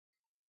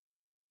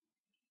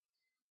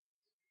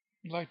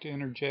I'd like to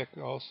interject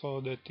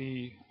also that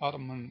the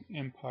Ottoman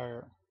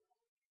Empire,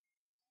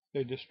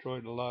 they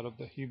destroyed a lot of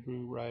the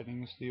Hebrew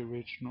writings, the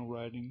original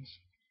writings,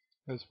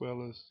 as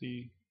well as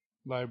the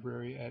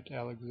library at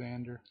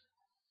Alexandria.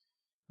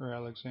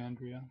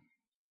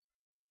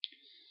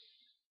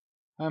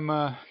 I'm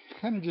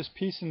kind of just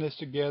piecing this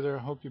together.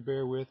 I hope you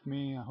bear with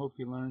me. I hope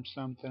you learned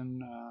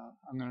something.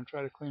 I'm going to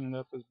try to clean it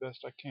up as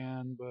best I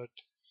can, but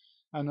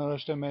I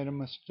noticed I made a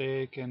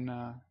mistake in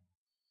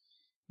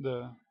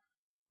the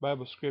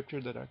Bible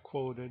scripture that I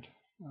quoted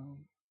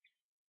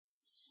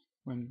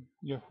when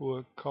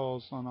Yahuwah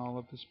calls on all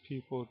of his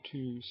people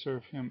to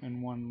serve him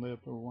in one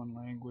lip or one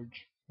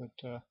language.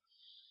 But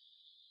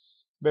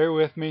bear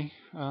with me.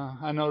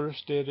 I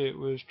noticed it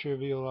was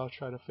trivial. I'll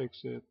try to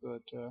fix it,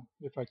 but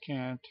if I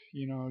can't,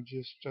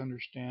 just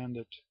understand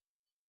that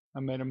I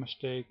made a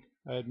mistake.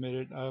 I admit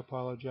it. I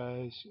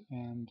apologize,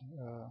 and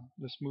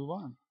let's move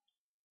on.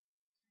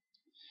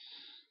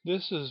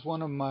 This is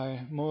one of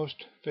my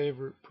most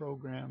favorite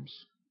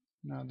programs.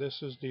 Now,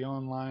 this is the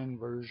online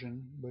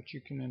version, but you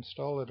can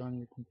install it on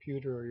your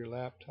computer or your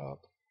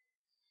laptop.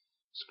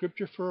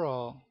 Scripture for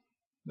All,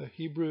 the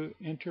Hebrew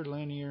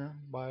Interlinear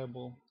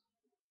Bible.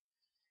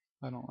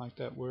 I don't like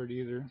that word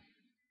either.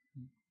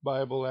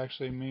 Bible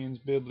actually means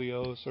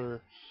biblios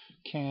or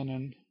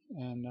canon,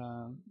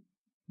 and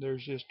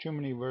there's just too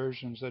many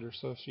versions that are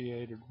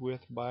associated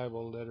with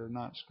Bible that are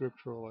not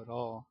scriptural at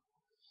all.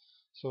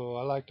 So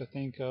I like to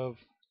think of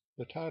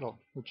the title,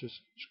 which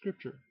is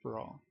Scripture for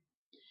All.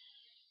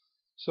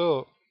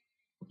 So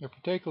if we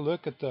take a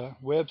look at the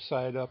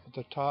website up at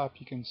the top,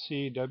 you can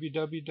see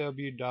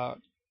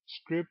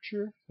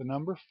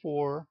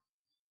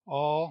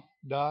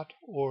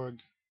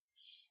www.scripture4all.org,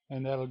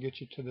 and that'll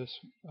get you to this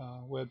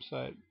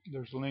website.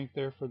 There's a link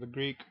there for the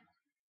Greek.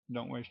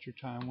 Don't waste your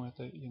time with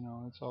it.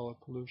 It's all a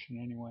pollution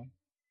anyway.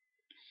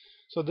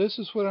 So this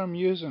is what I'm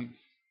using.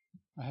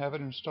 I have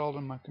it installed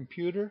on my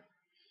computer.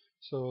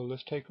 So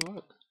let's take a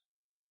look.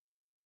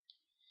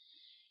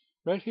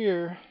 Right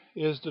here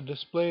is the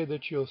display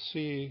that you'll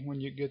see when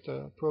you get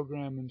the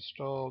program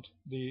installed,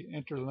 the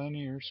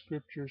Interlinear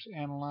Scriptures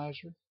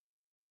Analyzer.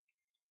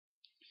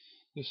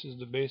 This is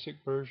the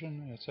basic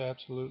version. It's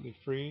absolutely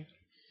free.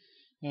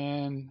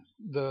 And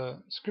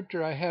the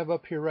scripture I have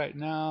up here right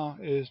now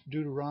is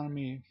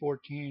Deuteronomy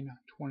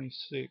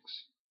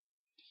 14:26.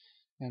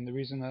 And the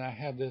reason that I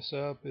have this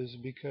up is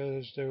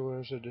because there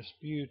was a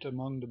dispute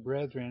among the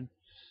brethren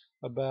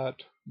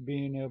about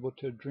being able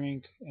to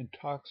drink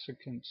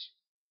intoxicants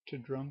to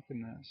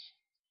drunkenness.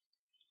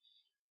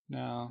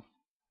 Now,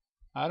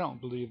 I don't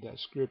believe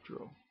that's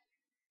scriptural.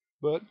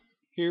 But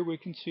here we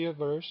can see a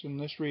verse, and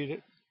let's read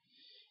it.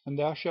 And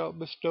thou shalt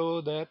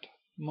bestow that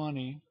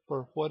money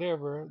for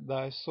whatever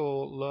thy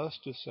soul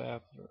lusteth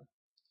after.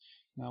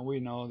 Now we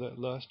know that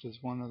lust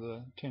is one of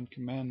the 10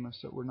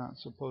 Commandments, that we're not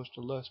supposed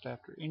to lust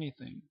after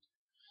anything.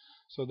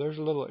 So there's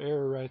a little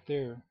error right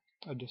there,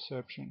 a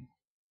deception.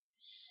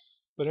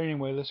 But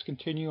anyway, let's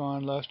continue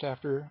on. Lust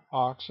after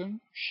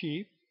oxen,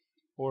 sheep,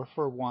 or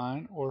for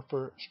wine, or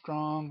for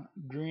strong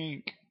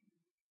drink.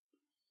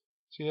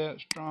 See that?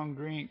 Strong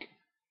drink.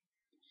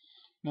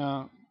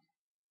 Now,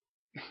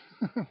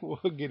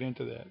 we'll get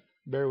into that.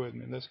 Bear with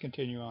me. Let's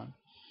continue on.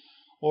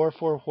 Or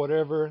for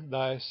whatever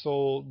thy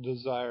soul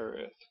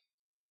desireth.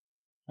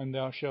 And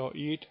thou shalt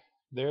eat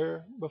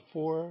there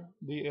before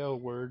the L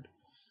word,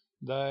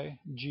 thy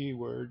G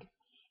word,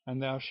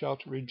 and thou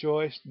shalt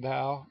rejoice,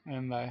 thou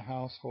and thy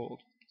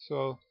household.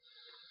 So,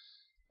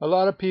 a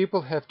lot of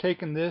people have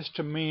taken this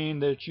to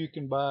mean that you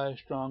can buy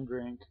strong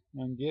drink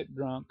and get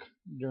drunk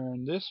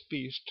during this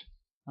feast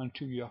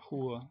unto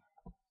Yahuwah.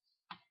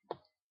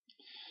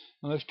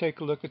 Now let's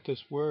take a look at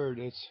this word.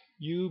 It's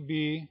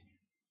U-B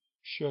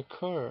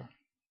shakur.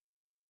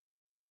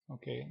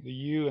 Okay, the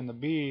U and the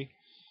B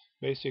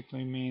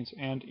basically means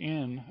and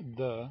in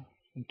the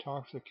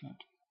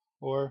intoxicant.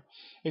 Or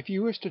if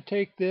you wish to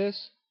take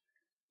this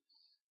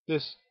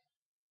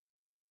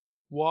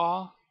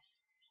wa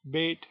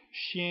beit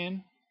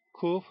shin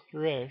kuf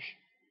resh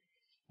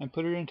and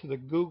put it into the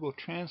Google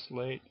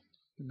Translate,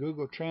 the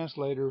Google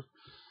Translator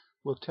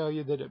will tell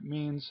you that it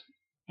means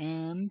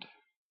and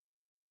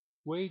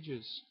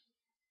wages.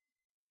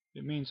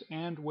 It means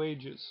and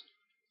wages.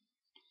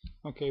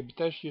 Okay, but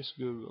that's just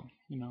Google.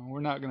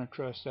 We're not going to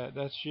trust that.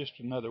 That's just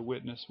another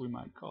witness, we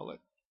might call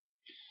it.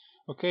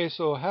 Okay,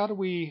 so how do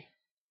we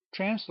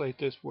translate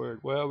this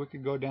word? Well, we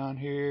could go down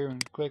here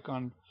and click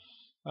on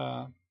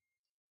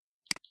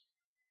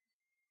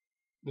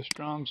the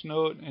Strong's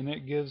Note, and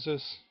it gives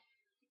us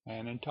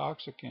an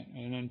intoxicant,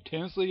 an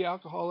intensely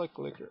alcoholic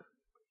liquor.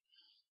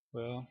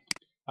 Well,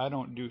 I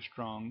don't do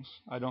Strongs.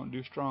 I don't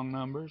do strong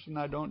numbers, and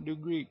I don't do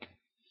Greek.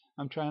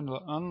 I'm trying to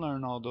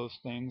unlearn all those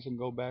things and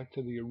go back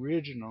to the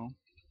original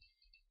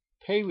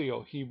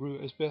Paleo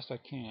Hebrew as best I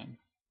can.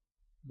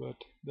 But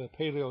the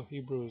Paleo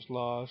Hebrew is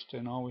lost,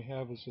 and all we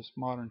have is this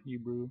modern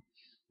Hebrew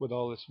with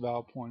all its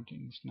vowel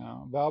pointings.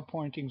 Now, vowel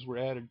pointings were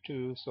added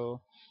too, so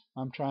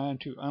I'm trying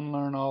to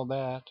unlearn all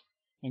that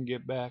and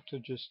get back to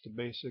just the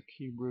basic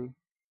Hebrew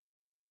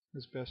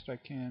as best I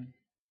can.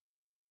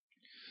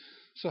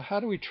 So how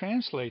do we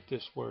translate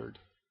this word?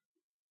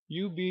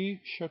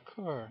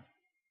 shakar,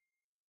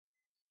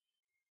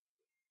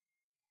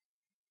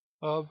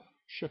 of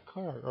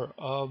shakar,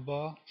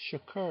 or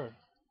shakar.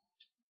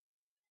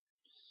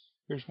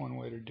 Here's one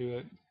way to do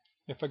it.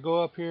 If I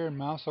go up here and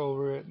mouse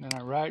over it, and then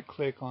I right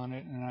click on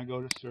it and I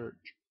go to search.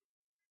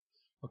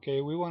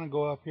 Okay, we want to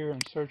go up here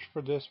and search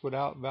for this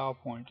without vowel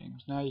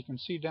pointings. Now you can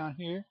see down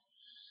here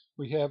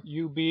we have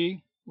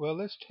UB. Well,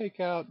 let's take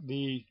out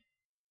the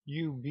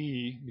UB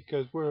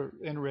because we're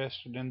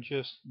interested in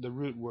just the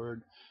root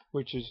word,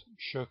 which is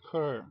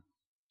shakar.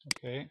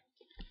 Okay,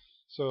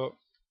 so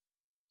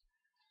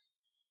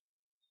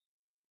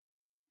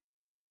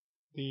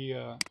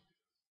the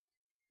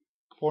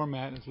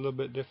format is a little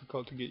bit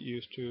difficult to get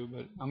used to,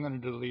 but I'm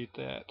going to delete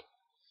that.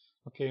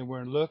 Okay,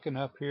 we're looking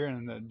up here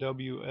in the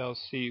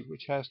WLC,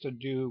 which has to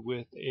do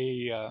with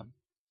a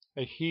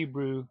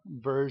Hebrew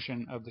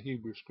version of the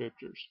Hebrew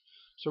Scriptures.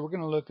 So we're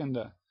going to look in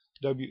the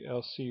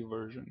WLC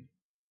version.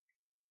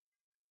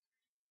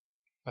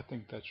 I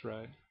think that's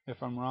right.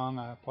 If I'm wrong,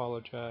 I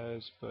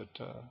apologize, but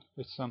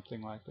it's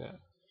something like that.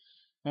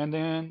 And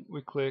then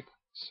we click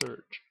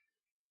search.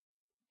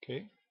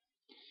 Okay.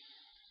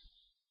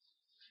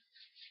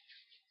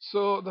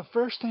 So the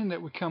first thing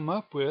that we come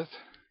up with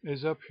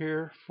is up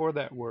here for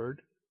that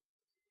word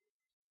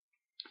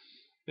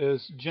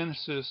is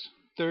Genesis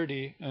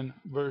 30 and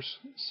verse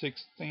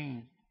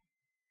 16.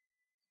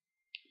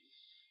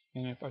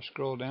 And if I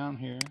scroll down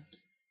here,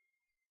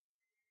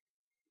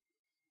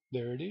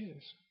 there it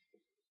is,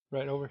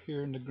 right over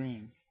here in the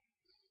green.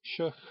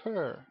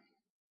 Shakar.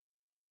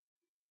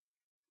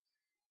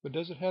 But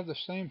does it have the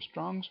same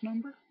Strong's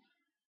number?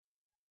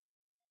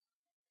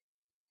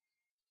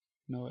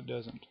 No, it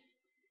doesn't.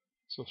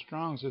 So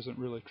Strong's isn't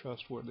really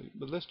trustworthy.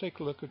 But let's take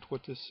a look at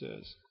what this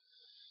says.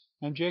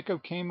 And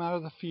Jacob came out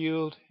of the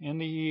field in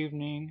the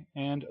evening,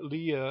 and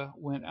Leah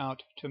went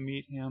out to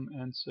meet him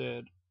and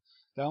said,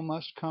 Thou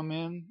must come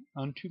in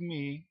unto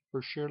me,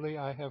 for surely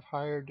I have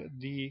hired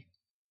thee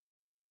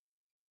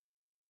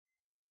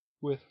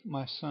with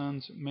my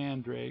son's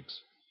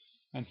mandrakes.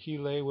 And he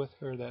lay with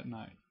her that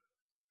night.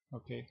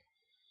 Okay.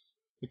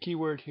 The key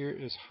word here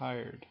is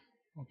hired.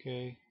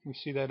 Okay. We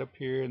see that up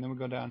here, and then we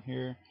go down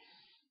here,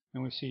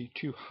 and we see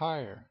to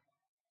hire.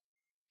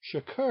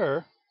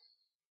 Shakar,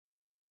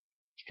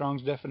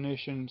 Strong's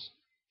definitions,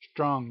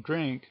 strong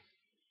drink,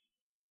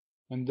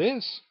 and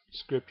this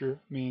scripture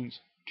means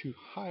to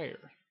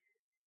hire.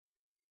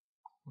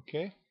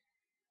 Okay?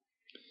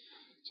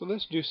 So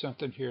let's do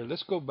something here.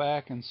 Let's go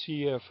back and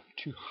see if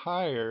to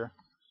hire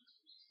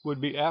would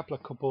be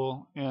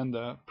applicable in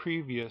the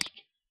previous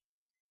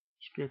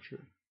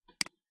scripture.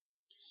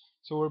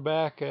 So we're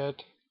back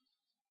at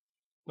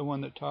the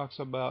one that talks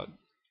about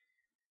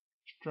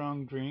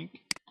strong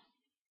drink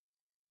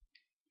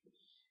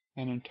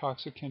and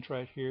intoxicant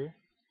right here.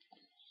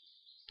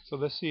 So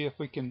let's see if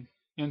we can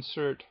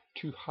insert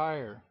to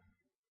hire.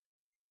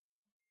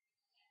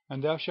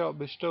 And thou shalt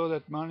bestow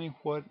that money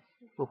for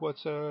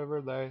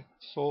whatsoever thy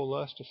soul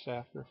lusteth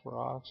after, for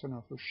oxen,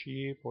 or for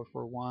sheep, or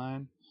for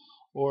wine,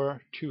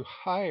 or to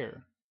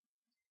hire,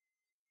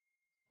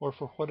 or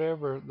for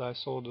whatever thy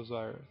soul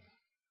desireth.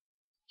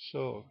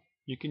 So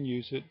you can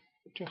use it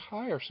to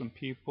hire some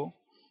people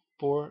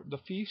for the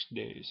feast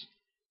days.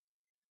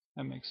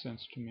 That makes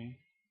sense to me.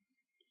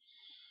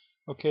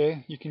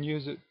 Okay, you can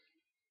use it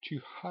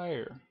to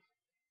hire.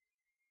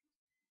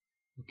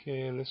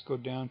 Okay, let's go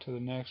down to the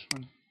next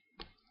one.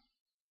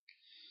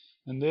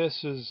 And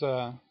this is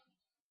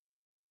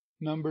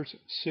Numbers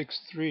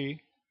 6:3,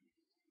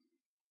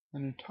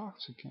 an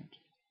intoxicant.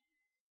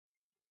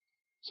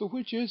 So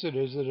which is it?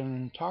 Is it an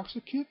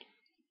intoxicant,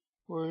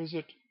 or is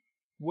it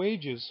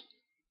wages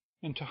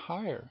and to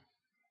hire?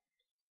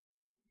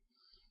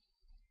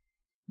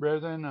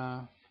 Brethren,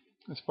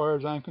 as far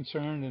as I'm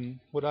concerned, and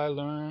what I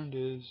learned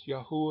is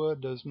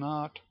Yahuwah does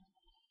not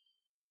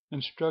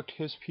instruct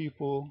his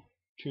people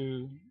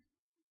to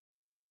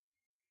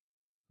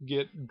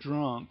get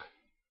drunk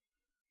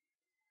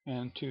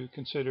and to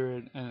consider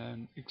it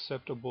an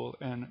acceptable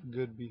and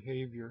good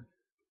behavior.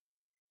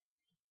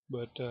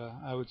 But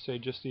I would say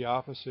just the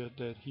opposite,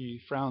 that he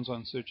frowns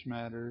on such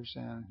matters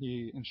and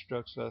he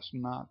instructs us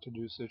not to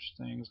do such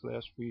things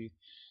lest we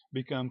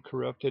become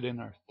corrupted in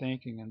our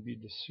thinking and be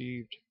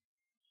deceived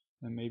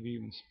and maybe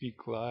even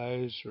speak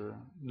lies or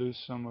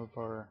lose some of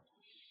our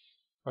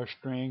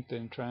strength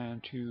in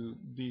trying to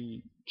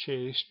be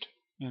chaste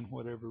and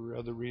whatever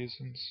other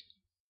reasons.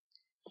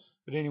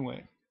 But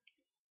anyway,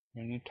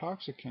 an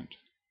intoxicant.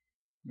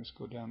 Let's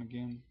go down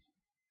again.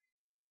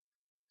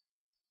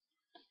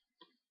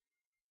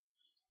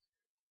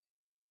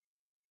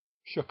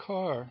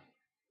 Shakar,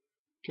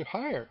 to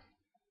hire.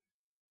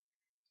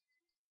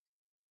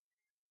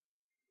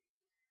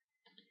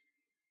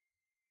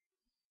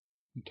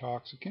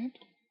 Intoxicant.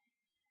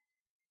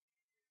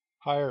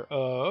 Hire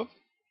of.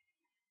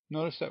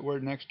 Notice that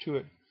word next to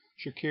it.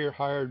 Shakir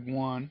hired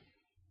one.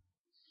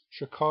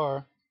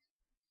 Shakar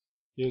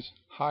is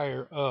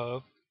hire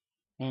of,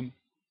 and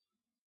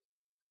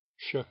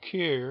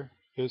Shakir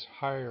is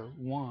hire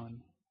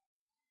one.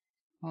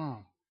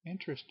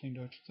 Interesting,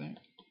 don't you think?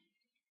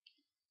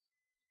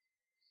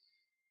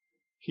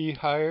 He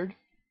hired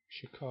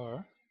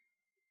Shakar.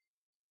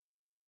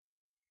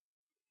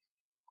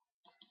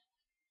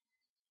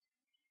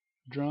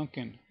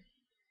 Drunken,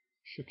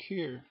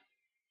 Shakir.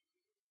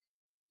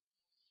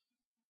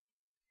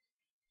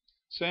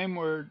 Same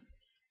word,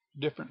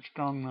 different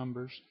strong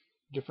numbers,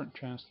 different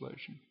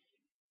translation.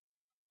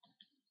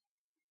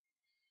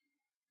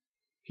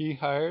 He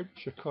hired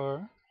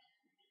Shakar.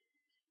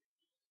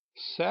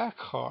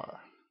 Sakhar.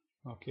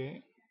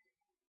 Okay.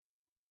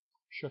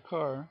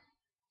 Shakar,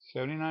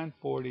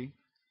 7940.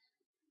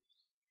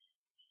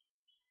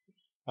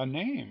 A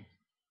name.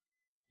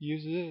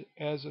 Uses it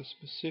as a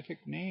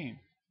specific name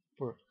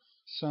for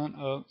son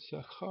of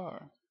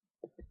Sakhar.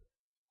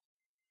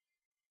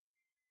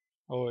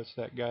 Oh, it's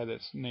that guy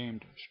that's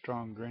named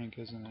Strong Drink,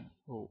 isn't it?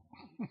 Oh.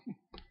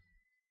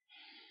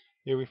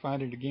 Here we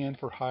find it again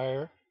for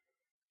hire.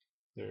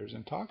 There's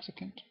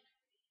intoxicant.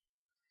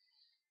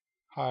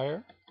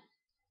 Hire.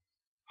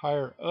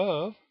 Hire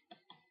of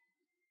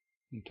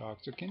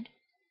intoxicant.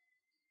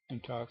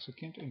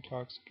 Intoxicant.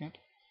 Intoxicant.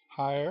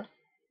 Hire.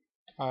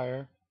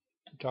 Hire.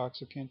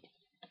 Intoxicant.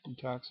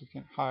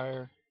 Intoxicant.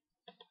 Hire.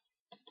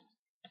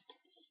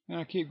 And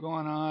I keep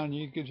going on.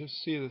 You could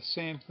just see the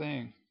same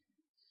thing.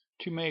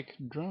 To make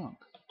drunk.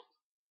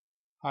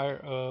 Hire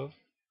of.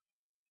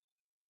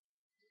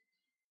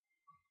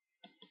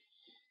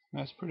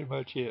 That's pretty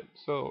much it.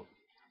 So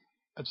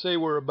I'd say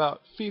we're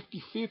about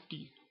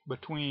 50-50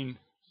 between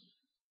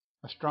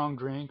a strong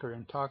drink or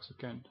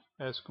intoxicant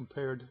as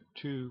compared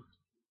to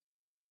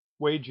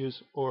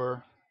wages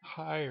or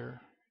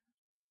hire.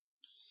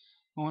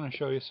 I want to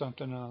show you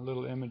something, a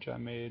little image I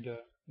made.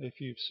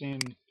 If you've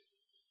seen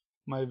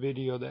my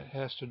video that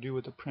has to do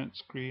with the print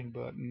screen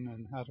button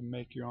and how to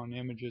make your own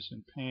images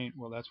in Paint,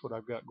 well, that's what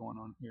I've got going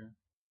on here.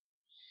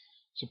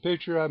 It's a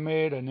picture I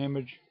made, an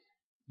image.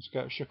 It's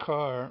got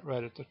Shakar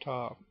right at the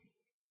top.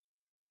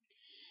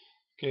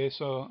 Okay,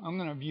 so I'm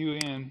going to view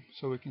in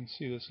so we can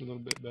see this a little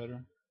bit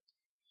better.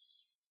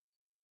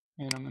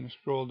 And I'm going to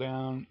scroll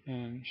down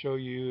and show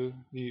you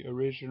the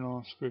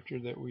original scripture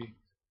that we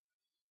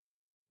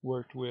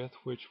worked with,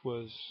 which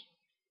was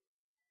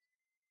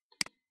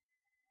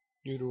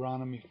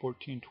Deuteronomy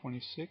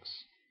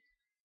 14:26.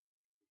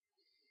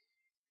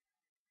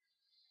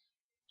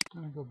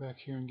 I'm going to go back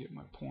here and get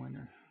my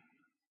pointer.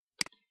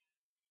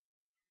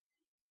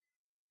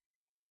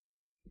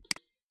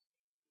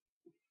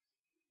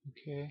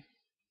 Okay.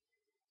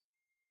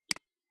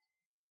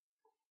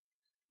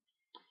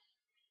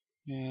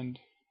 And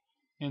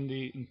in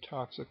the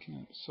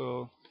intoxicant.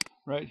 So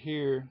right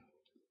here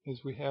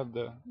is we have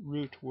the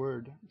root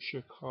word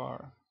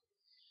shakar,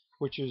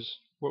 which is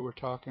what we're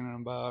talking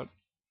about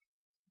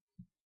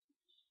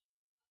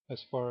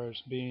as far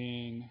as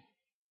being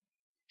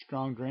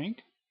strong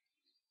drink,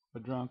 a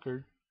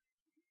drunkard,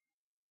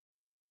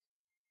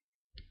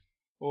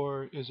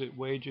 or is it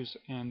wages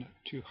and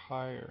to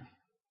hire?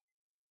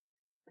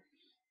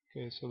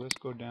 Okay, so let's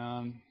go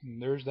down.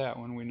 And there's that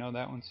one. We know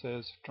that one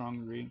says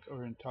strong drink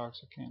or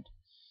intoxicant.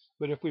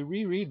 But if we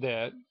reread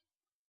that,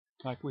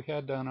 like we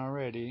had done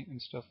already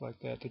and stuff like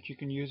that, that you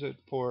can use it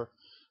for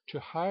to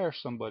hire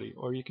somebody,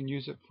 or you can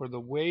use it for the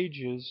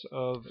wages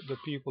of the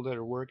people that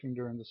are working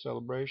during the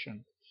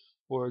celebration.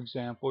 For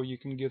example, you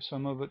can give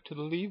some of it to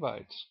the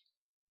Levites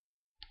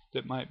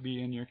that might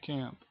be in your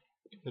camp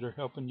that are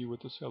helping you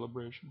with the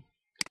celebration.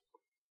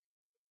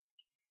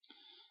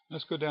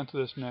 Let's go down to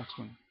this next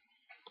one.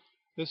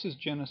 This is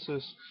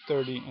Genesis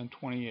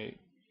 30:28.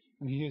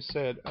 And he has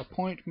said,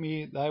 appoint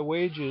me thy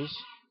wages,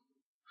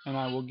 and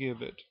I will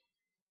give it.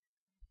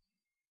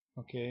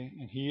 Okay,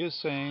 and he is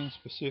saying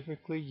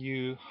specifically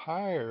you,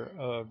 hire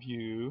of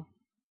you.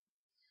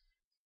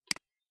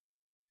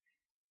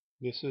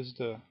 This is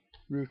the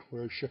root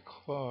word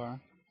shakar.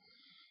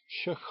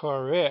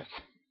 Shakarek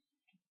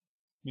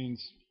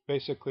means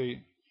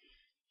basically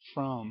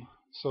from.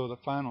 So the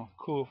final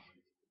kuf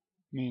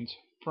means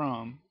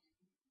from.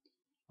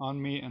 On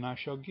me and I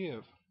shall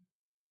give.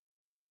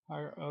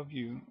 Hire of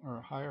you,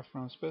 or hire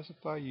from,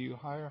 specify you,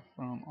 hire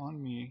from,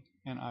 on me,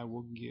 and I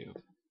will give.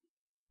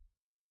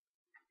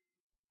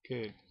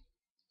 Okay,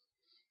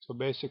 so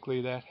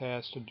basically that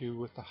has to do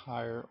with the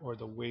hire or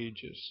the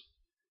wages.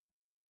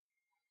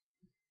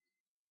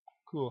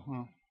 Cool,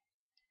 huh?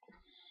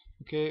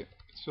 Okay,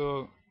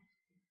 so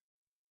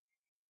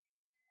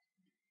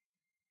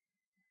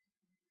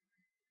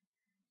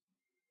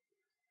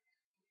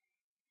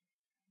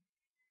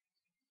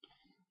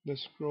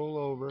let's scroll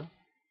over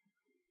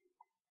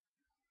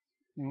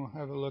and we'll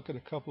have a look at a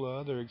couple of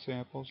other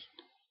examples.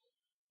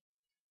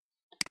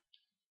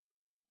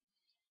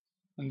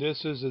 And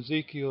this is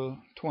Ezekiel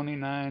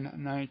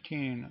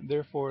 29:19.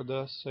 Therefore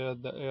thus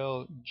said the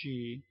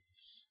LG,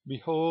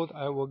 behold,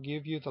 I will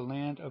give you the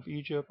land of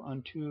Egypt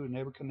unto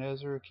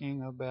Nebuchadnezzar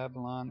king of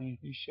Babylon, and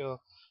he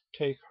shall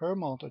take her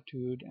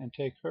multitude, and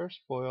take her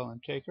spoil,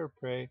 and take her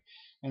prey,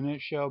 and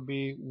it shall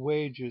be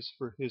wages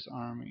for his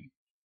army.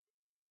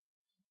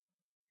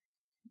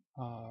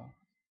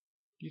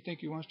 Do you think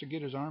he wants to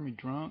get his army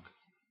drunk?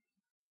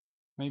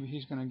 Maybe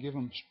he's going to give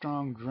them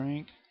strong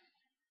drink.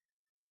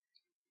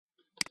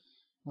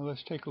 Well,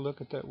 let's take a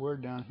look at that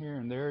word down here,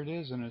 and there it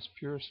is in its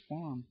purest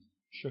form.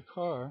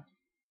 Shakar,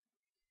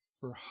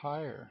 for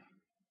hire.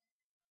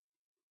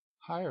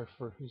 Hire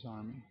for his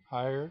army.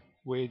 Hire,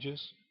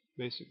 wages,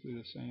 basically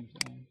the same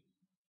thing.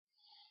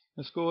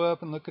 Let's go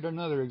up and look at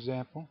another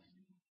example.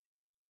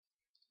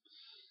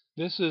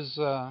 This is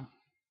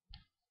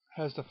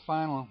has the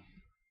final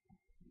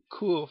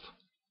kuf,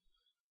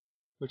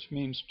 which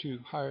means to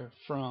hire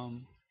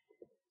from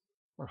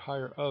or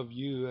hire of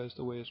you, as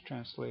the way it's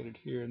translated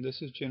here. And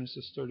this is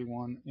Genesis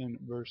 31 in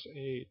verse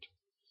 8.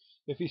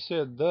 If he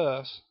said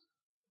thus,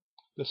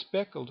 the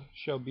speckled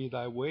shall be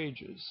thy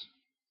wages,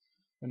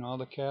 and all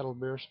the cattle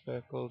bear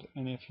speckled.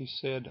 And if he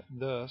said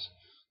thus,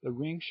 the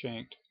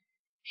ring-shanked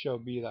shall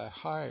be thy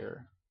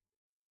hire,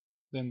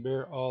 then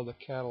bear all the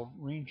cattle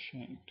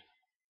ring-shanked.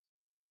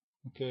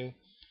 Okay,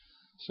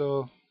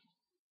 so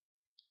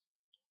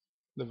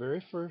the very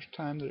first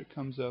time that it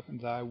comes up in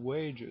thy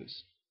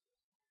wages,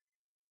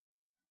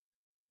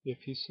 if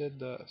he said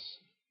thus,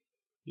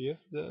 if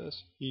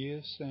thus, he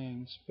is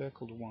saying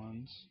speckled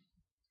ones,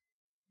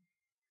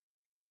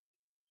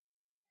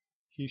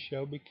 he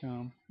shall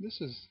become, this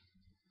is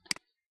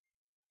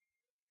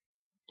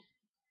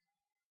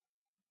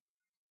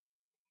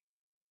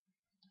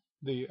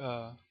the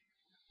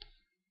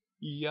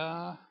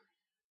Yah,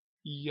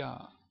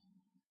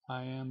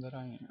 I am that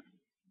I am.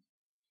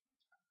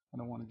 I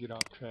don't want to get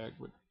off track,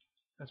 but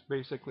that's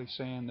basically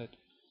saying that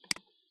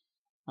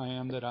I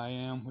am that I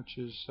am, which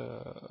is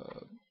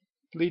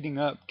leading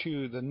up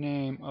to the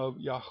name of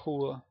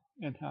Yahuwah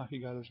and how he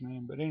got his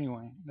name. But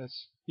anyway,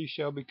 that's he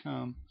shall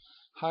become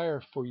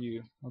hire for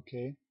you,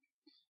 okay?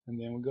 And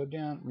then we go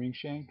down, ring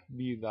shanked,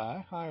 be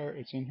thy hire.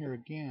 It's in here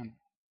again.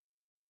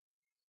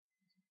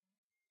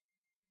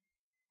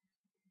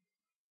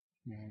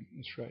 And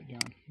it's right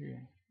down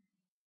here.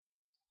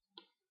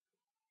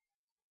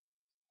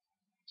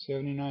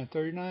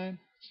 7939,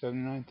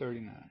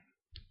 7939.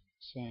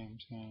 Same.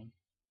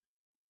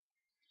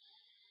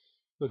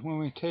 But when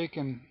we take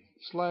and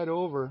slide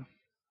over,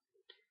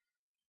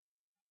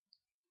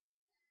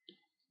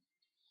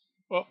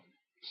 oh,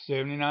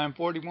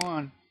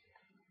 7941.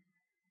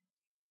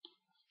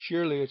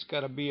 Surely it's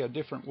got to be a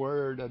different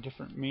word, a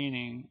different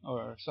meaning,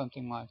 or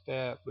something like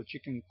that. But you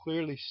can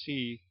clearly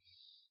see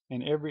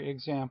in every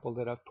example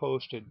that I've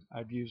posted,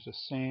 I've used the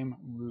same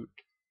root.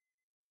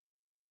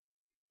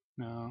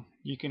 Now,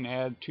 you can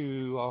add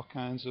to all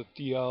kinds of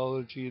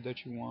theology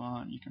that you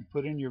want. You can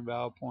put in your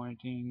vowel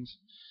pointings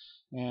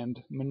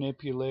and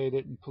manipulate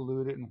it and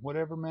pollute it in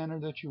whatever manner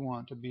that you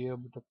want to be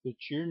able to fit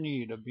your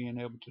need of being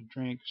able to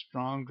drink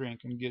strong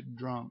drink and get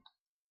drunk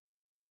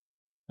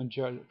and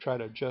try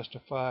to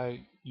justify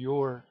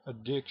your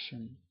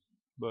addiction,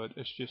 but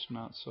it's just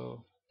not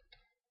so.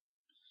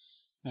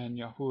 And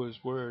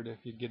Yahuwah's word, if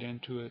you get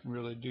into it and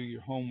really do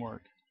your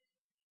homework,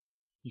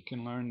 you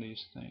can learn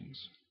these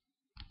things.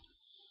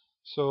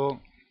 So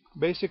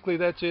basically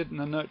that's it in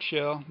a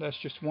nutshell. That's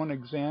just one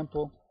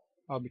example.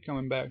 I'll be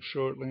coming back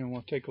shortly and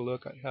we'll take a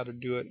look at how to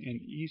do it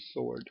in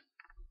eSword.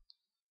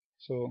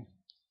 So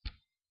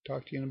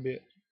talk to you in a bit.